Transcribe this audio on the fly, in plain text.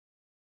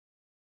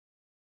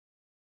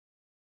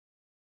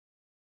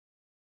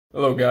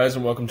Hello guys,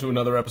 and welcome to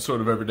another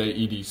episode of Everyday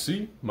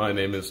EDC. My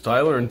name is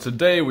Tyler, and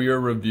today we are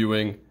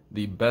reviewing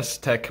the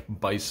Bestech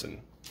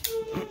Bison.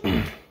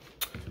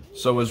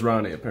 So is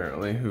Ronnie,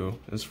 apparently, who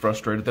is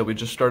frustrated that we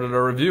just started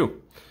our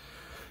review.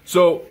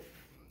 So,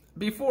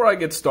 before I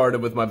get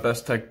started with my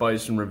Bestech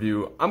Bison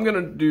review, I'm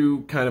going to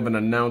do kind of an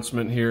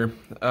announcement here.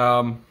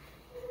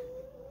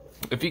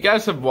 If you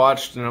guys have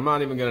watched, and I'm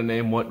not even going to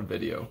name what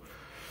video,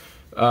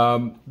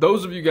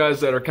 those of you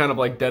guys that are kind of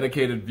like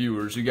dedicated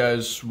viewers, you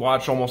guys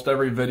watch almost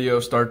every video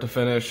start to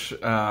finish.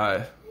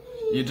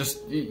 You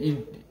just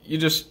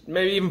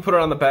maybe even put it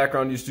on the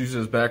background, just use it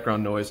as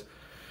background noise.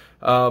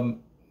 I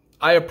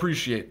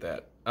appreciate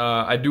that.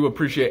 I do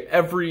appreciate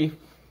everybody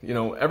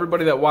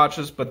that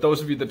watches, but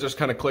those of you that just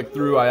kind of click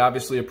through, I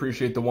obviously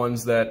appreciate the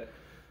ones that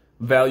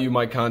value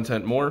my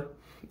content more.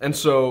 And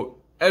so,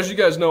 as you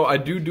guys know, I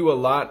do a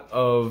lot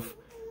of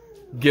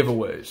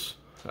giveaways.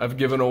 I've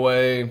given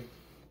away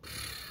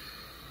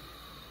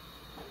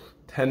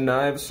 10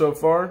 knives so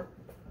far,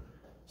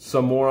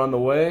 some more on the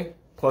way,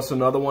 plus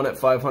another one at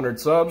 500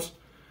 subs.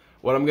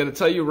 What I'm going to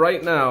tell you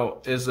right now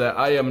is that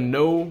I am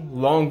no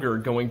longer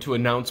going to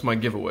announce my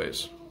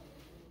giveaways.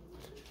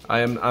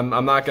 I'm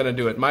not going to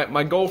do it.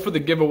 My goal for the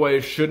giveaway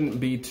shouldn't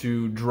be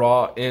to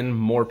draw in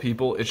more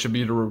people. It should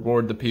be to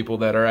reward the people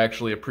that are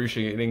actually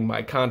appreciating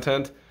my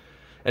content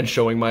and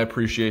showing my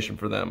appreciation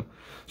for them.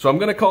 So I'm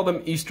going to call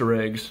them Easter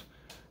eggs.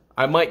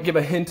 I might give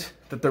a hint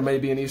that there may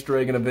be an Easter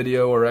egg in a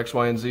video or X,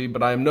 Y, and Z,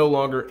 but I am no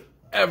longer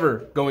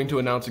ever going to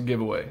announce a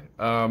giveaway.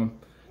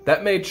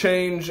 That may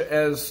change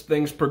as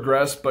things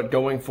progress, but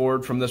going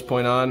forward from this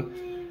point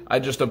on, I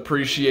just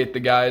appreciate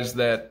the guys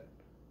that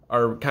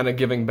are kind of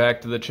giving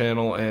back to the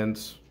channel and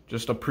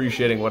just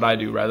appreciating what I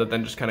do rather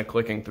than just kind of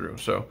clicking through.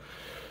 So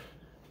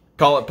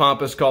call it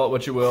pompous, call it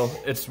what you will.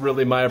 It's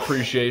really my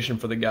appreciation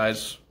for the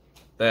guys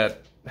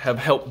that have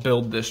helped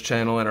build this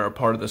channel and are a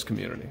part of this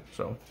community.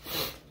 So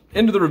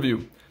into the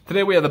review.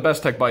 Today we have the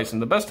Bestech Bison.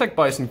 The Bestech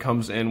Bison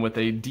comes in with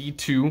a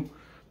D2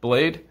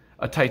 blade,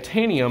 a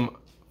titanium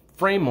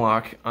frame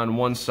lock on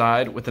one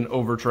side with an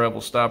over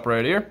travel stop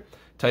right here,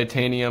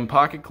 titanium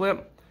pocket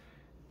clip,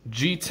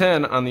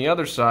 G10 on the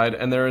other side,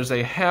 and there is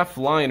a half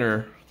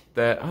liner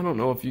that, I don't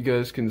know if you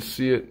guys can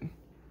see it,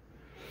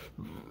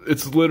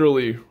 it's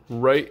literally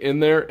right in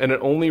there, and it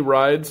only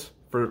rides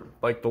for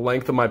like the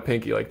length of my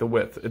pinky, like the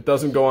width. It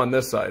doesn't go on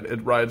this side,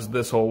 it rides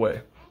this whole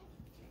way,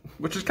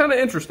 which is kind of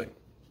interesting.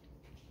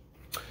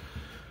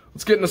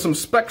 Let's get into some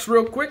specs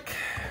real quick.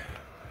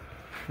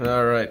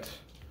 All right.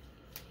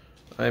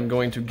 I am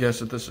going to guess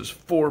that this is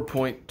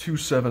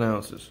 4.27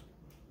 ounces.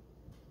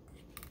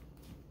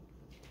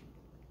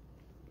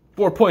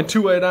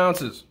 4.28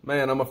 ounces.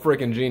 Man, I'm a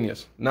freaking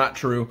genius. Not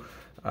true.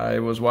 I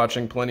was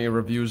watching plenty of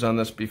reviews on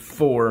this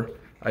before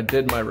I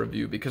did my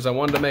review because I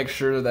wanted to make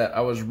sure that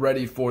I was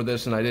ready for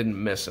this and I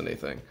didn't miss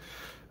anything.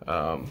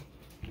 All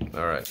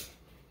right.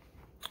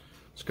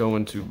 Let's go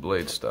into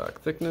blade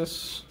stock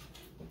thickness.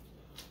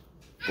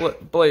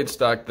 Blade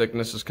stock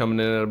thickness is coming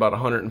in at about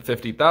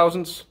 150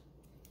 thousandths.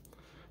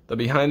 The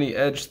behind the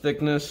edge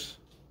thickness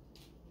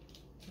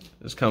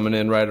is coming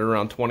in right at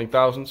around 20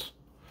 thousandths.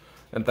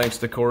 And thanks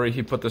to Corey,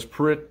 he put this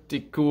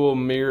pretty cool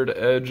mirrored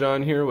edge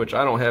on here, which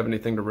I don't have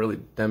anything to really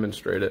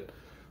demonstrate it.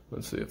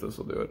 Let's see if this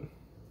will do it.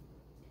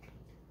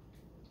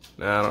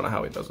 Nah, I don't know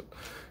how he does it.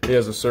 He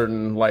has a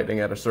certain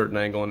lighting at a certain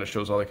angle and it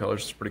shows all the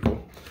colors. It's pretty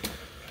cool.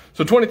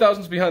 So 20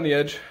 thousandths behind the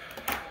edge.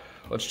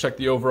 Let's check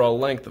the overall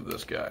length of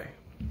this guy.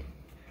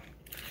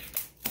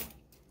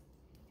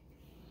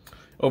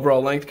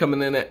 Overall length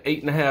coming in at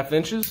 8.5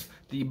 inches.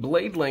 The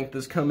blade length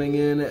is coming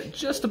in at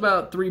just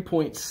about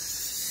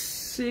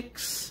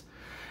 3.6.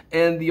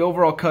 And the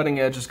overall cutting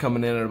edge is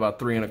coming in at about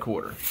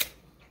 3.25.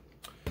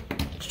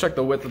 Let's check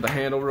the width of the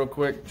handle real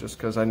quick, just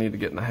because I need to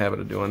get in the habit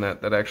of doing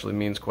that. That actually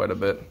means quite a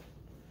bit.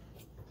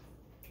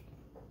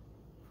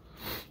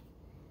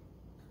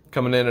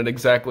 Coming in at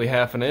exactly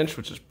 1/2 inch,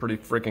 which is pretty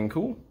freaking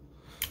cool.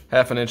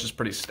 1/2 inch is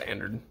pretty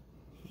standard.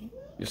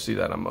 You see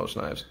that on most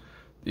knives.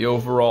 The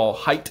overall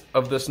height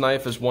of this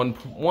knife is 1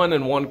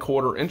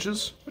 1/4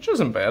 inches, which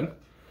isn't bad.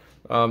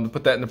 To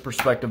put that into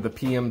perspective, the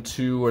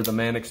PM2 or the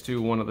Manix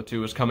 2, one of the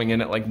two, is coming in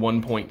at like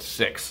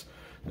 1.6.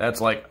 That's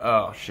like,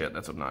 oh shit,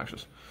 that's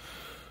obnoxious.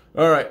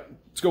 All right,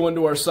 let's go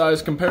into our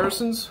size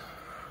comparisons.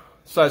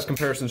 Size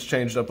comparisons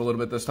changed up a little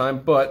bit this time,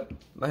 but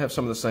I have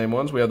some of the same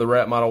ones. We have the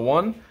Rat Model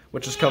 1,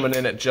 which is coming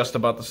in at just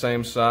about the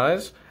same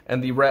size,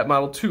 and the Rat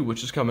Model 2,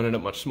 which is coming in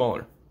at much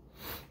smaller.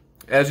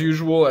 As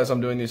usual, as I'm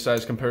doing these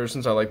size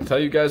comparisons, I like to tell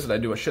you guys that I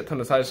do a shit ton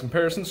of size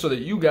comparisons so that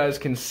you guys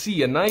can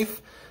see a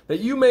knife that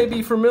you may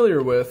be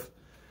familiar with,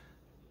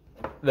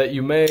 that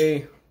you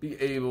may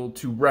be able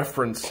to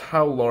reference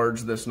how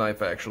large this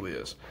knife actually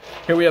is.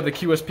 Here we have the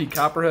QSP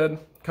Copperhead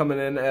coming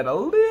in at a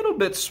little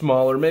bit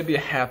smaller, maybe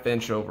 1/2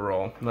 inch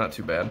overall, not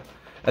too bad.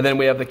 And then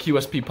we have the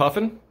QSP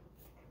Puffin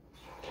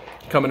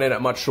coming in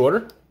at much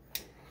shorter.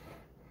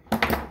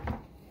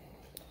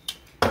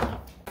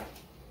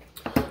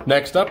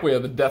 Next up, we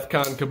have the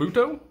Defcon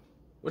Kabuto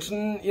which,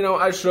 you know,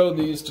 I show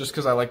these just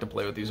because I like to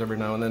play with these every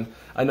now and then.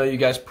 I know you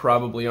guys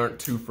probably aren't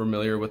too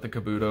familiar with the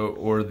Kabuto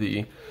or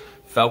the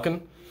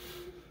Falcon,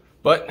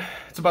 but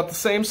it's about the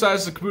same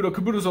size as the Kabuto.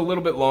 Kabuto's a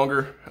little bit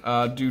longer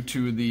due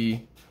to the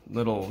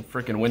little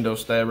freaking window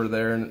stabber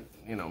there, and,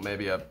 you know,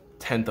 maybe a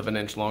 1/10 of an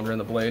inch longer in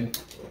the blade.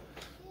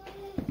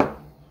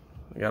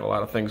 We got a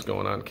lot of things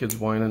going on. Kids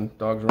whining,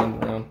 dogs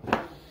running around.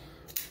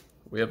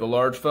 We have the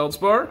large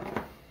feldspar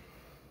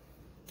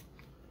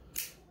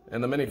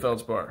and the mini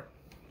feldspar.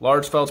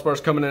 Large feldspar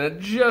is coming in at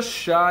just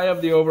shy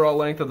of the overall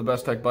length of the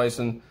Bestech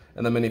Bison,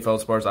 and the mini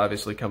feldspar is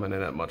obviously coming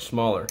in at much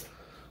smaller.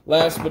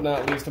 Last but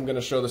not least, I'm going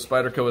to show the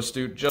Spyderco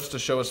Astute, just to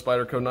show a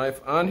Spyderco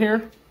knife on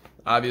here.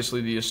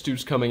 Obviously, the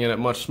Astute's coming in at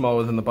much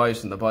smaller than the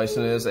Bison. The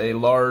Bison is a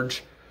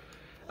large,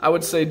 I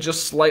would say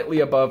just slightly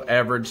above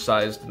average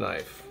sized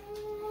knife.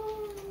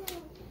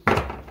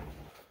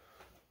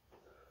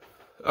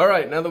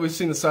 Alright, now that we've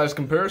seen the size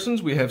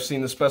comparisons, we have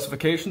seen the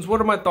specifications. What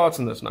are my thoughts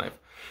on this knife?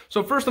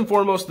 So first and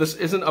foremost, this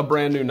isn't a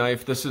brand new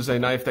knife. This is a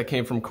knife that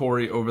came from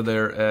Corey over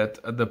there at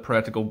the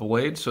Practical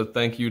Blade, so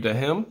thank you to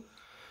him.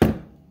 Let's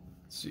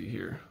see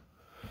here.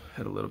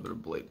 Had a little bit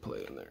of blade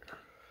play in there.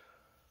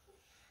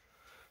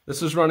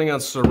 This is running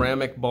on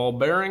ceramic ball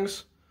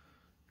bearings,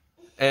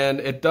 and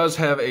it does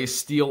have a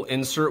steel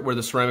insert where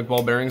the ceramic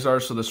ball bearings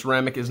are, so the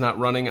ceramic is not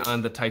running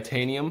on the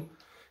titanium,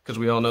 because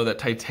we all know that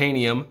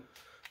titanium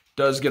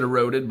does get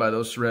eroded by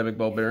those ceramic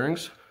ball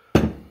bearings.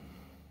 A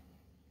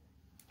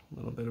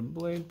little bit of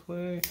blade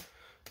play.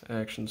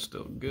 Action's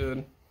still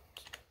good.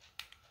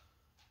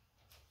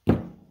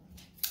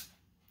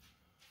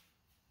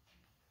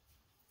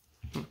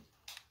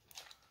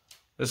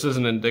 This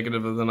isn't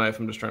indicative of the knife.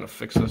 I'm just trying to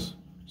fix this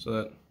so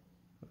that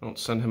I don't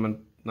send him a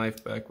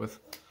knife back with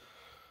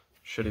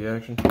shitty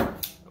action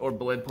or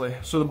blade play.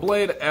 So the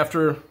blade,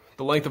 after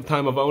the length of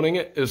time of owning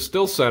it, is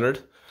still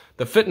centered.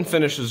 The fit and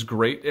finish is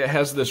great. It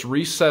has this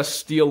recessed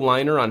steel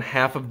liner on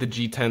half of the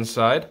G10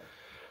 side.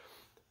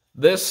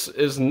 This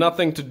is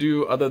nothing to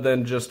do other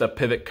than just a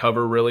pivot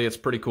cover, really. It's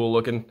pretty cool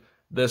looking.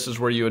 This is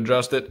where you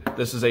adjust it.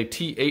 This is a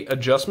T8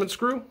 adjustment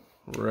screw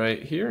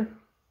right here.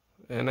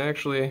 And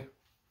actually,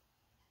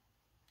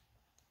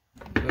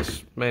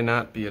 this may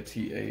not be a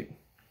T8.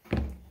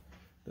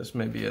 This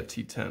may be a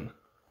T10.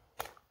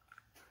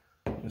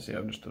 You see,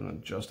 I'm just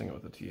adjusting it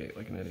with a T8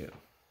 like an idiot.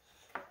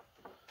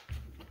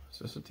 Is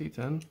this a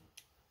T10?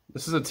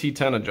 This is a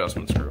T10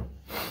 adjustment screw.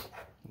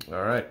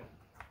 All right.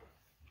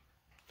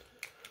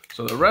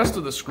 So the rest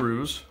of the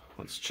screws,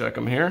 let's check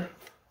them here.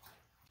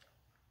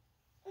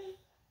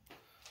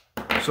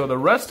 So the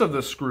rest of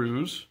the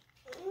screws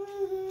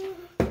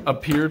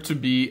appear to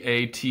be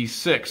a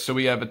T6. So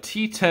we have a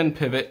T10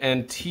 pivot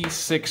and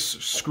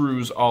T6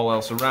 screws all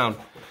else around.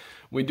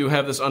 We do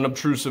have this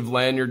unobtrusive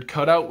lanyard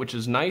cutout, which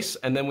is nice.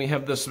 And then we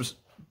have this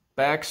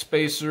back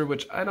spacer,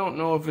 which I don't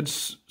know if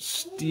it's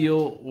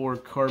steel or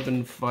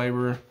carbon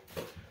fiber.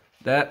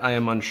 That I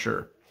am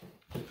unsure.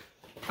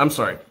 I'm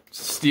sorry,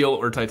 steel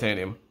or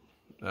titanium.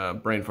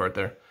 Brain fart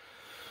there.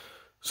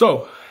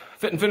 So,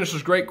 fit and finish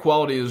is great,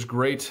 quality is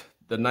great,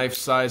 the knife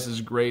size is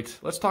great.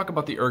 Let's talk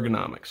about the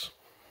ergonomics.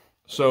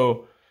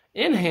 So,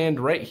 in hand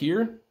right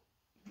here,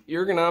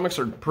 ergonomics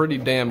are pretty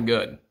damn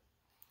good.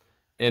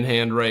 In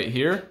hand right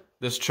here,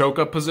 this choke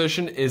up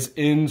position is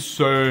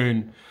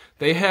insane.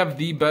 They have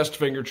the best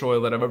finger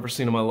choil that I've ever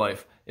seen in my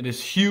life. It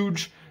is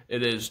huge.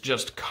 It is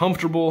just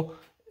comfortable.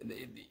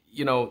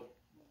 You know,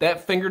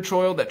 that finger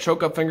choil, that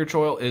choke up finger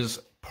choil is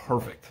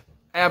perfect.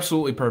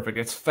 Absolutely perfect.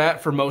 It's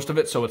fat for most of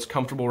it, so it's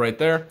comfortable right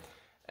there.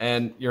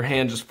 And your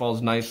hand just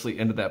falls nicely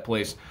into that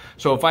place.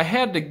 So if I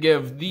had to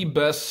give the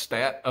best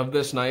stat of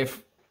this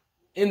knife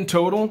in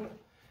total,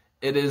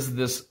 it is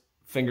this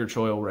finger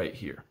choil right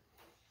here.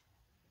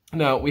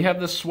 Now, we have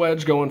this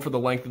swedge going for the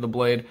length of the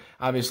blade.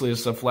 Obviously,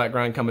 it's a flat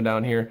grind coming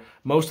down here.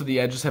 Most of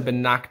the edges have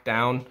been knocked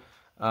down.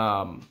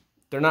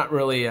 They're not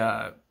really,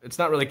 it's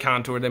not really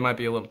contoured. They might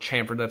be a little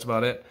chamfered, that's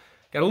about it.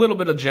 Got a little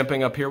bit of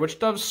jimping up here, which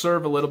does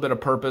serve a little bit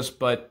of purpose,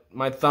 but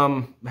my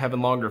thumb,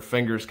 having longer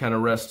fingers, kind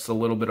of rests a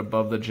little bit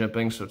above the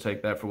jimping, so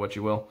take that for what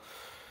you will.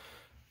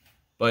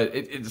 But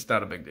it's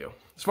not a big deal.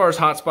 As far as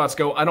hot spots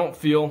go, I don't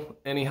feel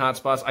any hot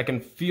spots. I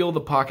can feel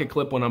the pocket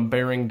clip when I'm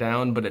bearing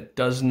down, but it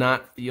does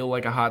not feel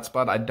like a hot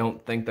spot. I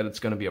don't think that it's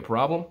going to be a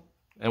problem.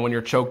 And when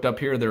you're choked up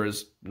here, there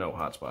is no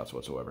hot spots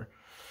whatsoever.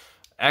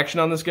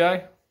 Action on this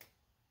guy,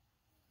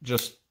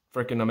 just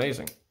freaking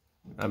amazing.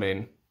 I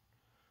mean,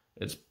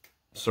 it's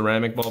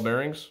ceramic ball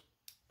bearings,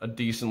 a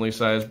decently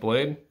sized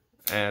blade,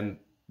 and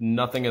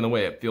nothing in the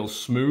way. It feels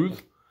smooth.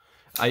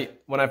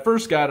 When I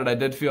first got it, I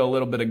did feel a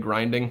little bit of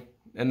grinding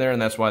in there,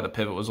 and that's why the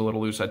pivot was a little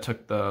loose. I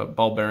took the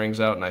ball bearings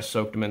out and I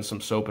soaked them in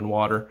some soap and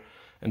water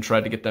and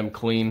tried to get them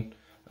clean.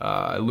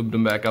 I lubed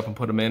them back up and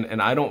put them in,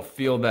 and I don't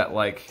feel that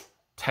like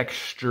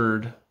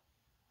textured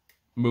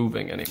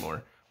moving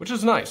anymore, which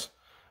is nice.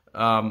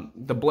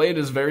 The blade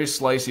is very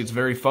slicey. It's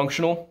very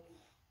functional.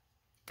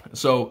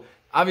 So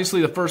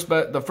obviously, the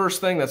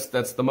first thing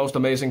that's the most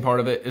amazing part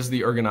of it is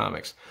the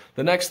ergonomics.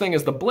 The next thing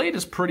is the blade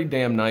is pretty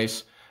damn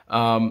nice.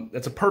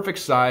 It's a perfect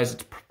size.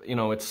 It's, you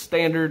know, it's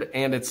standard,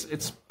 and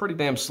it's pretty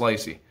damn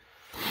slicey.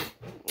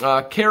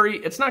 Carry,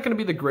 it's not going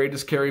to be the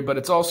greatest carry, but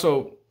it's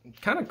also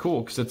kind of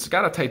cool because it's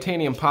got a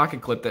titanium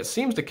pocket clip that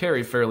seems to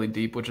carry fairly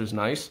deep, which is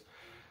nice.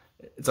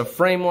 It's a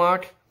frame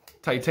lock,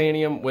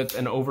 titanium with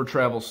an over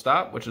travel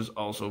stop, which is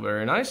also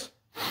very nice.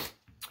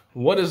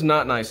 What is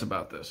not nice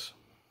about this?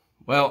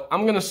 Well,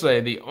 I'm going to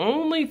say the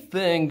only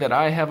thing that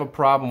I have a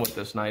problem with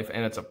this knife,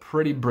 and it's a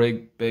pretty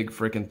big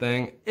freaking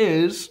thing,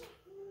 is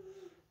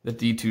the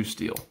D2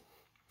 steel.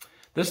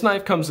 This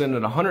knife comes in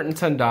at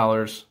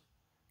 $110,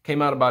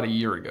 came out about a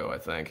year ago, I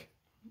think.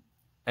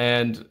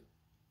 And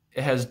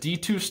it has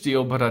D2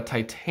 steel, but a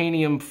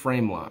titanium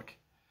frame lock.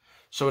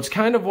 So it's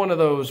kind of one of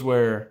those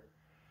where,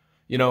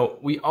 you know,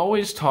 we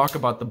always talk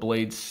about the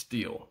blade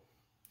steel.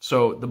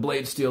 So the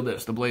blade steel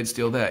this, the blade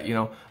steel that, you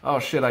know. Oh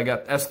shit, I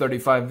got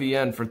S35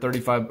 VN for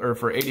 35 or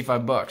for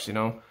 85 bucks, you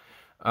know.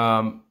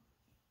 And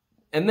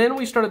then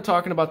we started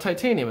talking about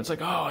titanium. It's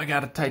like, oh, I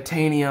got a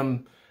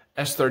titanium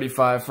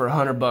S35 for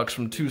 100 bucks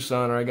from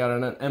Tucson, or I got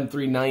an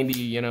M390,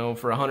 you know,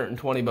 for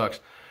 120 bucks.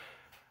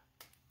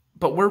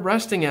 But we're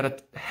resting at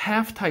a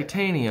half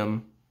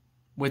titanium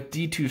with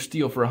D2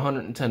 steel for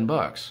 110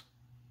 bucks.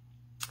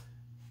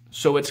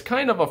 So it's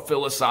kind of a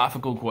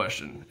philosophical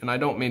question, and I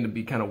don't mean to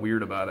be kind of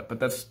weird about it, but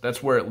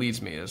that's where it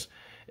leads me is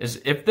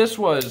if this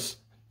was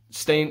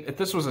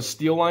a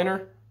steel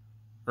liner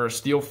or a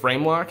steel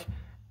frame lock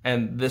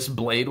and this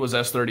blade was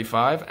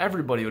S35,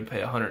 everybody would pay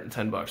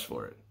 110 bucks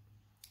for it.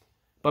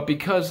 But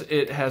because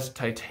it has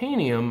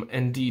titanium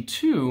and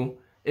D2,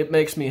 it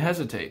makes me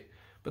hesitate.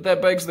 But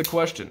that begs the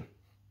question,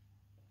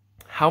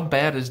 how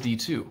bad is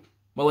D2?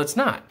 Well, it's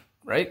not,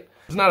 right?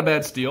 It's not a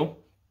bad steel.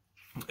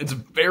 It's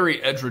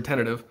very edge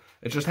retentive.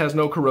 It just has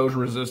no corrosion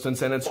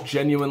resistance, and it's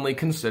genuinely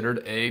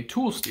considered a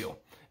tool steel,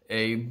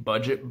 a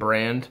budget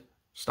brand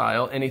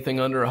style. Anything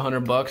under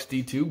 100 bucks,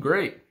 D2,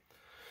 great.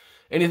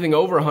 Anything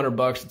over 100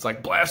 bucks, it's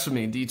like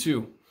blasphemy,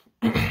 D2.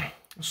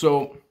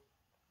 So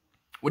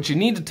what you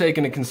need to take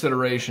into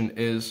consideration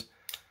is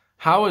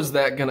how is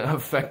that going to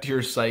affect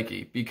your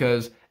psyche?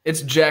 Because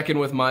it's jacking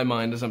with my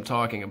mind as I'm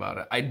talking about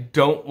it. I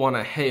don't want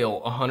to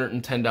hail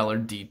 $110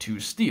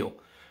 D2 steel.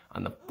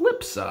 On the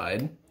flip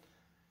side,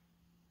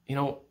 you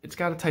know, it's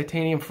got a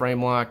titanium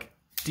frame lock.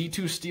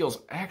 D2 steel's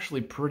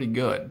actually pretty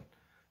good.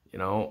 You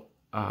know,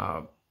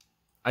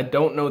 I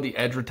don't know the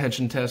edge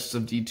retention tests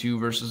of D2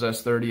 versus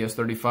S30,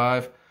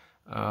 S35.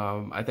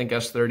 I think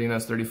S30 and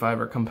S35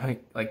 are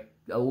like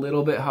a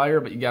little bit higher,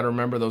 but you got to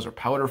remember those are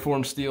powder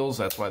form steels.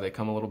 That's why they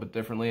come a little bit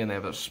differently, and they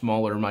have a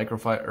smaller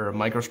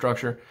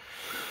microstructure.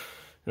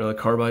 You know, the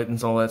carbide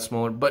and all that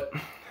smaller. But,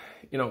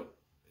 you know,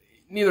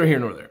 neither here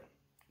nor there.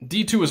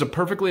 D2 is a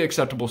perfectly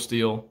acceptable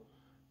steel.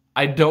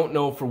 I don't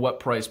know for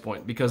what price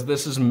point, because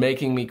this is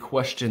making me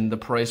question the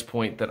price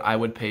point that I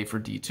would pay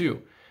for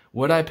D2.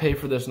 Would I pay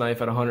for this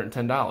knife at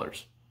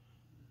 $110?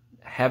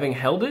 Having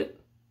held it,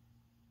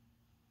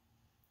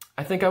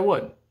 I think I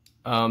would.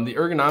 The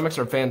ergonomics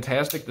are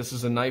fantastic. This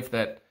is a knife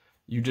that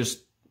you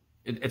just,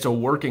 it's a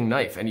working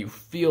knife, and you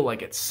feel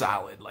like it's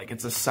solid, like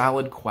it's a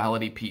solid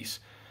quality piece.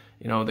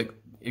 You know, the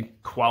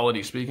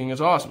quality speaking is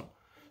awesome.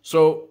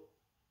 So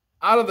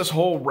out of this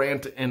whole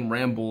rant and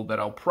ramble that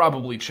I'll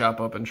probably chop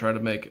up and try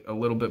to make a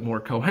little bit more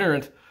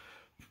coherent,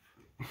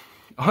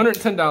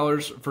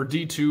 $110 for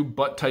D2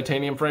 but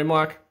titanium frame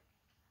lock,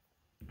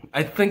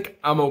 I think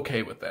I'm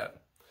okay with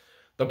that.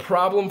 The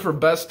problem for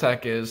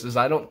Bestech is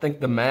I don't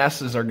think the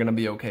masses are going to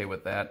be okay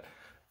with that.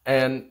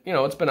 And, you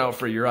know, it's been out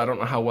for a year. I don't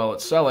know how well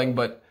it's selling,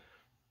 but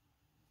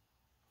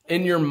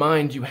in your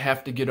mind, you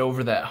have to get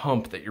over that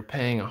hump that you're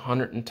paying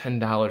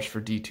 $110 for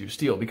D2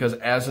 steel. Because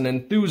as an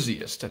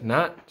enthusiast,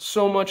 not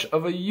so much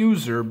of a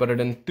user, but an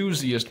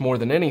enthusiast more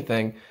than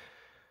anything,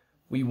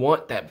 we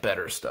want that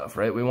better stuff,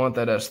 right? We want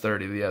that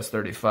S30, the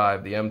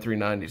S35, the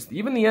M390s,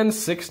 even the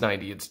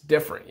N690. It's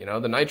different, you know,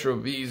 the Nitro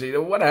Vs,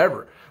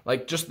 whatever.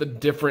 Like, just the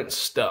different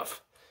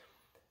stuff.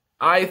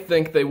 I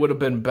think they would have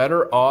been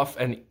better off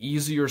and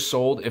easier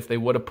sold if they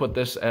would have put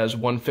this as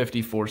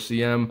 154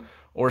 CM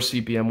or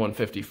CPM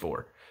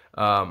 154.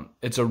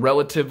 It's a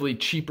relatively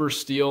cheaper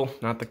steel,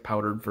 not the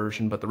powdered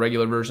version, but the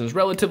regular version is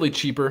relatively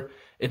cheaper.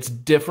 It's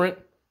different,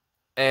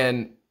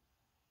 and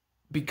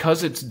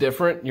because it's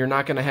different, you're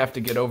not going to have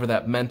to get over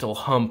that mental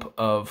hump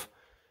of,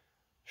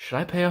 should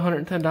I pay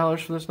 $110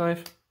 for this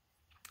knife?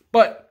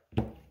 But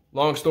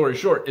long story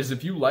short is,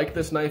 if you like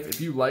this knife,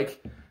 if you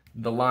like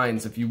the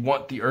lines, if you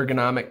want the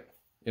ergonomic,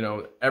 you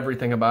know,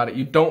 everything about it,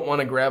 you don't want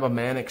to grab a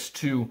Manix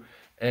 2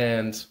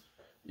 and,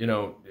 you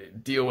know,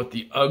 deal with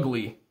the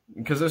ugly,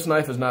 because this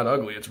knife is not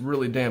ugly, it's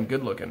really damn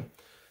good looking,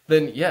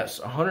 then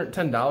yes,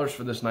 $110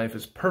 for this knife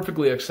is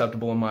perfectly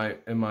acceptable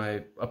in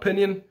my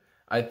opinion.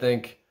 I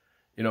think,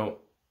 you know,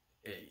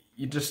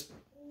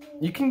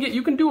 you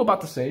can do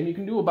about the same. You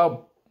can do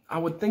about, I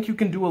would think you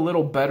can do a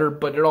little better,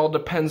 but it all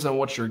depends on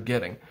what you're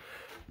getting.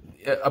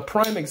 A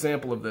prime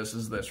example of this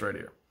is this right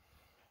here.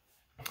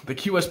 The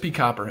QSP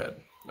Copperhead,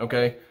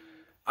 okay?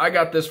 I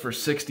got this for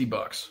 60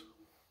 bucks.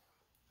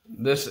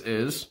 This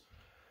is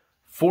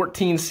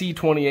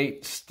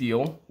 14C28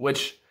 steel,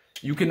 which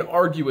you can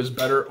argue is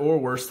better or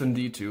worse than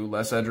D2.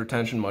 Less edge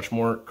retention, much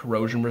more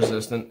corrosion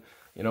resistant.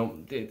 You know,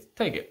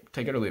 take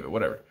it or leave it,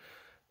 whatever.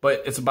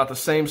 But it's about the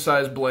same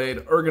size blade.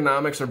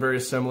 Ergonomics are very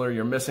similar.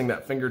 You're missing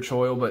that finger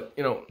choil, but,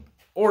 you know,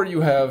 or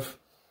you have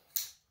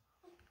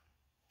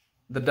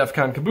the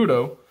Defcon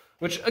Kabuto,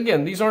 which,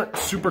 again, these aren't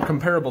super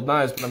comparable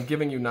knives, but I'm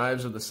giving you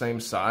knives of the same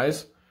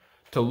size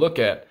to look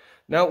at.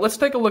 Now, let's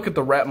take a look at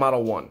the Rat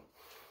Model 1.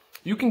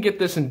 You can get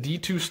this in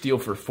D2 steel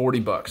for 40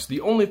 bucks.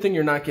 The only thing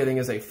you're not getting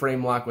is a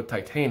frame lock with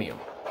titanium.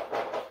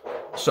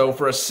 So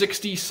for a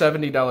 $60,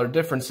 $70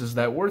 difference, is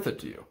that worth it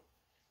to you?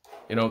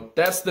 You know,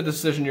 that's the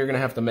decision you're going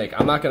to have to make.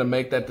 I'm not going to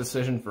make that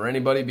decision for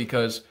anybody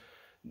because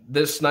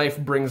this knife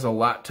brings a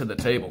lot to the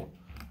table.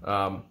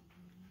 And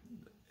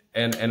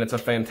it's a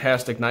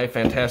fantastic knife,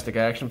 fantastic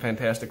action,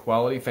 fantastic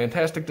quality,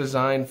 fantastic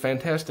design,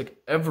 fantastic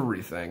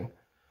everything.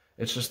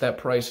 It's just that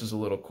price is a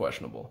little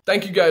questionable.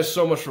 Thank you guys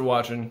so much for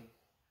watching.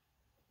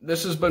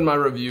 This has been my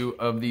review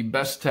of the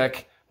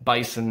Bestech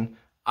Bison.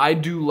 I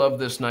do love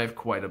this knife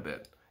quite a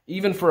bit.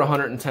 Even for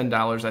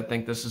 $110, I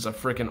think this is a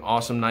freaking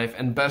awesome knife.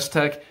 And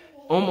Bestech,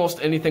 almost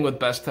anything with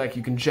Bestech,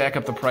 you can jack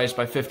up the price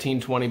by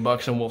 15, 20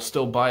 bucks and we'll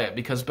still buy it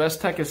because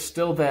Bestech is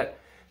still that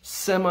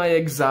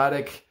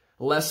semi-exotic,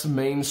 less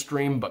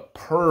mainstream, but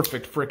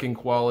perfect freaking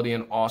quality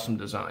and awesome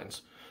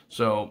designs.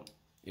 So,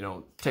 you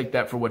know, take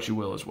that for what you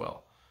will as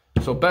well.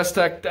 So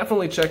Bestech,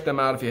 definitely check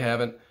them out if you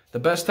haven't. The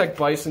Bestech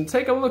Bison,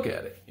 take a look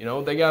at it. You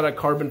know, they got a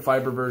carbon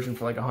fiber version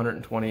for like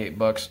 128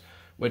 bucks,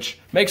 which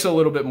makes a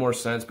little bit more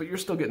sense, but you're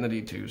still getting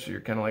the D2, so you're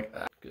kind of like,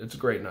 ah, it's a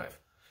great knife.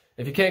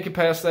 If you can't get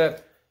past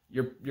that,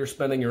 you're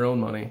spending your own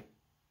money.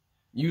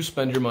 You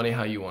spend your money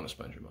how you want to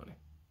spend your money.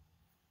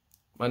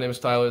 My name is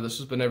Tyler. This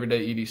has been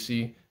Everyday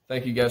EDC.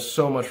 Thank you guys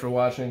so much for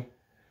watching.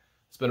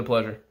 It's been a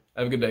pleasure.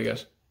 Have a good day,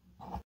 guys.